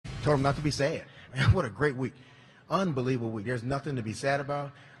Told him not to be sad. Man, what a great week. Unbelievable week. There's nothing to be sad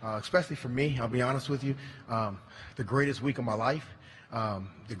about, especially for me. I'll be honest with you. The greatest week of my life.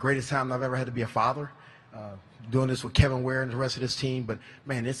 The greatest time I've ever had to be a father. Doing this with Kevin Ware and the rest of this team. But,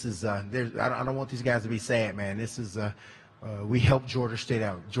 man, this is I don't want these guys to be sad, man. This is we helped Georgia State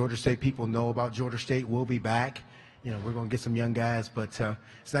out. Georgia State people know about Georgia State. We'll be back. You know, we're going to get some young guys. But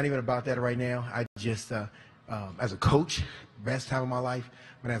it's not even about that right now. I just, as a coach, best time of my life,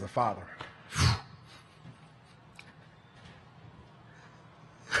 but as a father.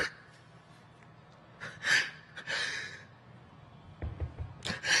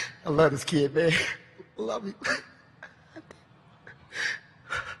 I love this kid, man. Love you.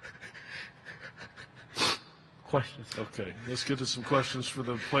 Questions? Okay, let's get to some questions for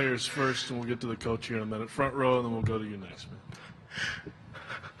the players first, and we'll get to the coach here in a minute. Front row, and then we'll go to you next, man.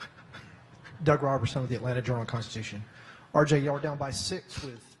 Doug Robertson with the Atlanta Journal-Constitution. RJ, y'all are down by 6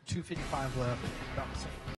 with 2:55 left. About the same.